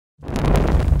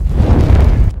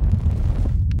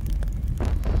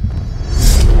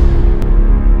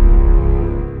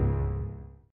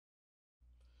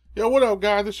Yo, what up,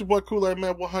 guys? This your boy Kool-Aid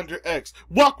Man 100X.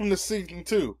 Welcome to Season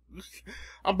 2.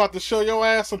 I'm about to show your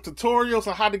ass some tutorials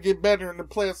on how to get better into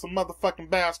playing some motherfucking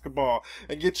basketball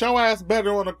and get your ass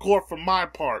better on the court for my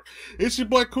part. It's your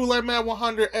boy Kool-Aid Man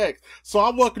 100X. So I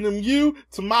welcome you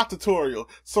to my tutorial.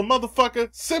 So motherfucker,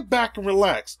 sit back and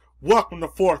relax. Welcome to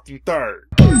 4th and 3rd.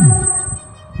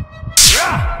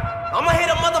 I'ma hit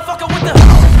a motherfucker with the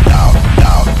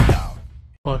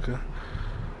Fucker.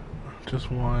 Just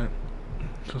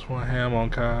one ham on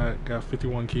COD. Got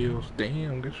 51 kills.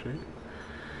 Damn, good shit.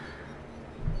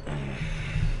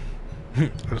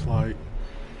 It's like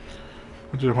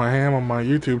just one ham on my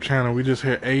YouTube channel. We just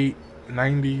hit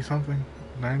 890 something.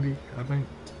 90, I think.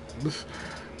 This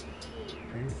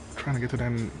trying to get to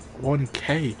that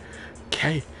 1K.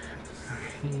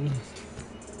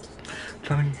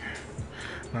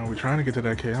 We're trying to get to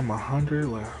that K. I'm 100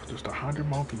 left. Just 100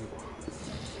 more people.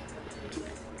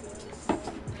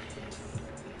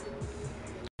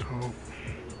 So,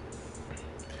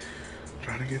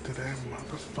 trying to get to that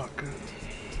motherfucker.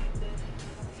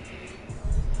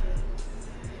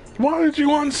 Why did you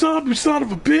unsub, you son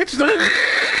of a bitch?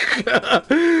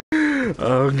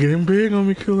 Getting big on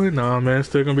me, Kool-Aid. Nah, man, it's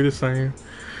still gonna be the same.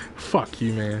 Fuck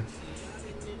you, man.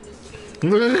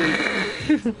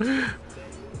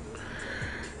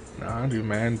 Nah, I do,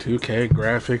 man. 2K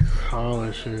graphics, all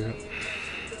that shit.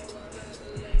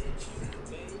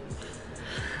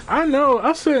 I know.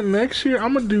 I said next year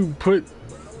I'm gonna do put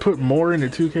more into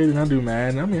 2K than I do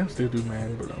Madden. I mean, I still do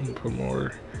Madden, but I'm gonna put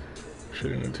more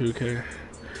shit into 2K.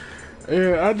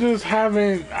 Yeah, I just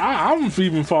haven't. I'm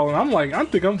even falling. I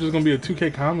think I'm just gonna be a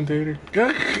 2K commentator.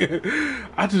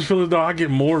 I just feel as though I get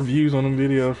more views on them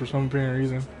videos for some apparent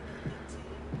reason.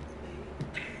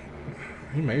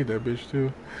 He made that bitch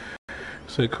too.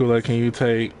 Said, Kool-Aid, can you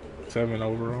take 7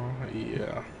 overall?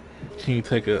 Yeah. Can you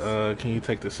take the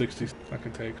 60s? I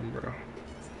can take them, bro.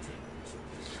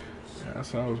 Yeah,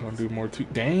 that's what I was gonna do more too.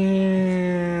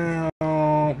 Damn,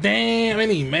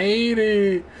 and he made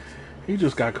it. He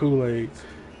just got Kool-Aid.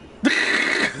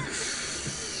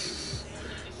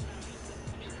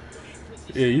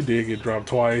 Yeah, you did get dropped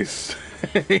twice.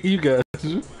 You guys.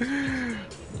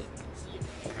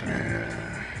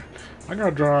 I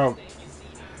got dropped.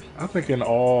 I think in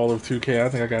all of 2K, I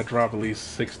think I got dropped at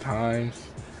least 6 times.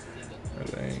 I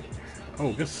think.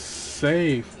 Oh, good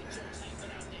save.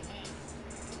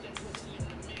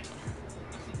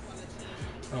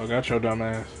 Oh, got your dumb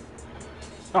ass.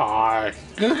 Aw.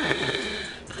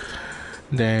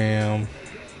 Damn.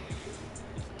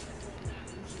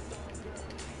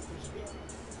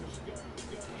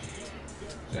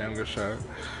 Damn, good shot.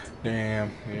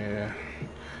 Damn, yeah.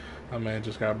 My man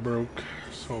just got broke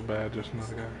so bad just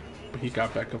another guy. But he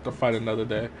got back up to fight another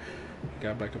day.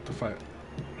 Got back up to fight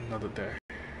another day.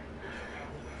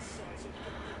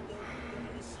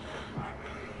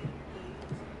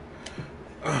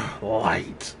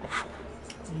 Light.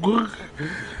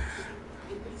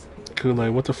 Kool-Aid,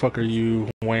 what the fuck are you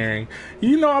wearing?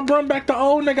 You know I brought back the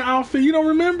old nigga outfit. You don't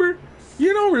remember?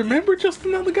 You don't remember just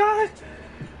another guy?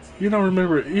 You don't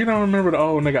remember the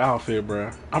old nigga outfit,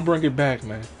 bruh. I bring it back,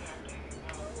 man.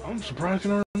 I'm surprised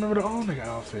you don't remember the old nigga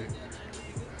outfit.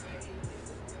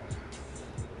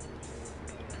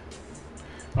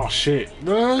 Oh shit.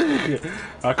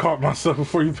 I caught myself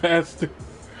before you passed it.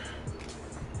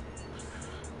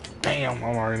 Damn,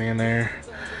 I'm already in there.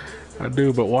 I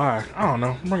do, but why? I don't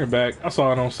know. Bring it back. I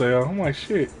saw it on sale. I'm like,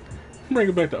 shit. Bring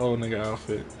it back the old nigga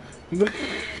outfit.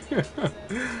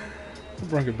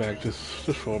 Bring it back just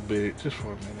for a bit. Just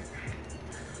for a minute.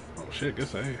 Oh shit, good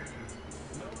save.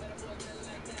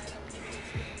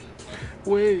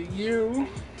 With you.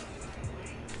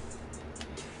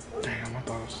 Damn, I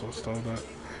thought I was so stoned up.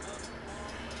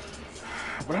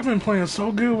 But I've been playing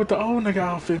so good with the old nigga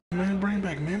outfit, man. Bring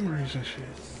back memories and shit.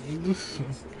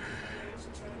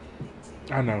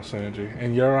 I know, Sanji.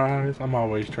 In your eyes, I'm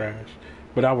always trash.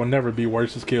 But I will never be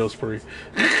worse as kill spree.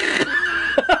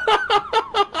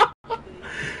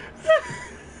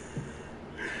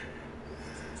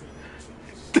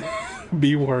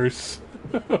 Be worse.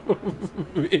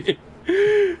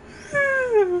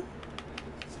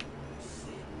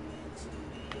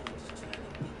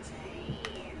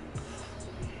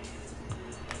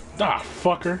 Ah,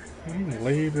 fucker. He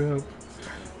laid up.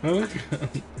 I'm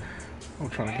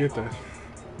trying to get that.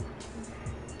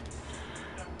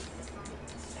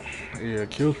 Yeah,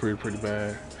 kill spree pretty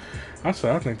bad. I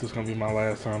think this is gonna be my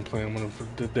last time playing with him for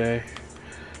the day.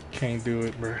 Can't do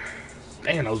it, bro.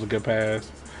 Damn, that was a good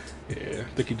pass. Yeah, I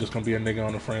think he's just gonna be a nigga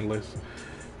on the friend list.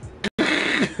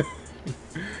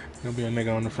 Gonna be a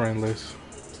nigga on the friend list.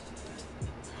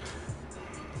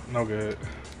 No good.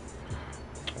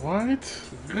 What?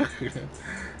 I'm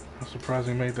surprised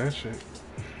he made that shit.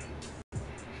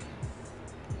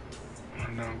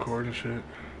 I'm down cord and shit.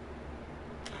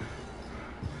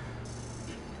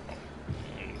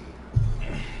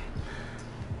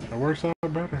 It works out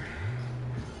better.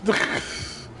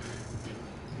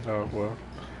 Oh, well.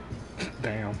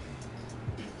 Damn.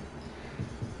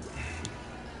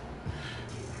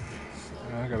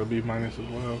 I got a B minus as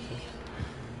well. So.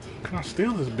 Can I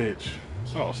steal this bitch?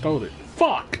 Oh, I stole it.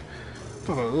 Fuck!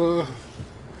 You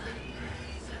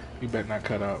better not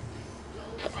cut out.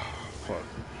 Oh, fuck.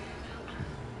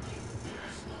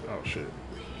 Oh, shit.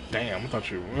 Damn, I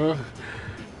thought you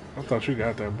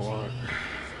got that boy.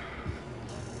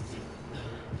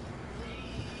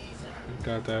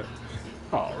 Got that.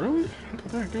 Oh, really? Not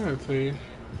that good, see.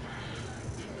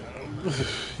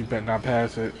 You better not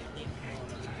pass it.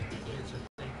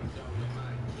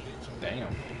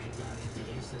 Damn.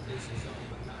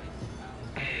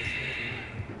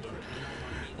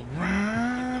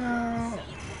 Right out.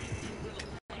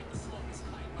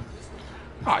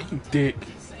 Oh, you dick.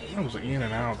 That was an in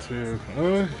and out too.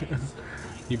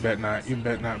 You bet not,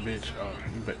 bitch.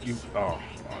 Oh,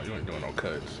 you ain't doing no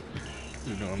cuts.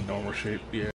 You doing normal shit,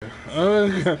 yeah.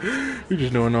 You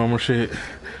just doing normal shit.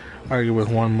 I get with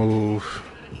one move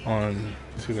on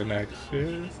to the next.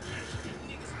 Yeah.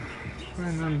 Ain't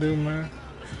nothing to do, man.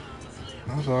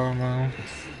 That's all, man.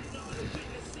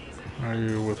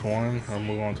 Argue with one, I'll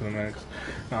move on to the next.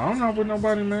 Now, I'm not with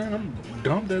nobody, man. I'm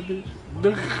dump that bitch.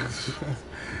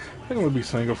 I'm gonna be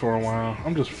single for a while.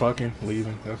 I'm just fucking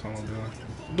leaving. That's all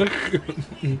I'm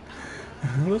doing.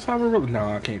 Let's have a real. No,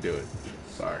 I can't do it.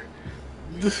 Sorry.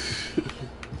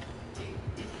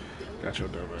 Got your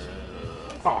dumb ass.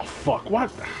 Oh fuck!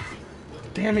 What?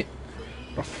 Damn it!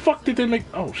 The fuck did they make?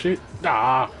 Oh shit!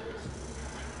 Ah.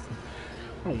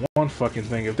 One fucking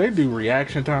thing. If they do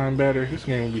reaction time better, this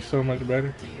game would be so much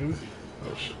better.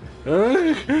 Oh shit!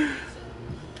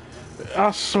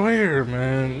 I swear,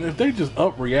 man. If they just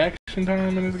up reaction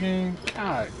time in this game,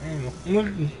 god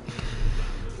damn.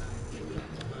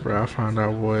 Bro, I found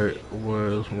out what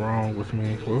was wrong with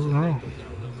me. What was wrong?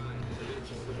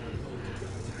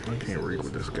 I can't read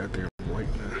with this goddamn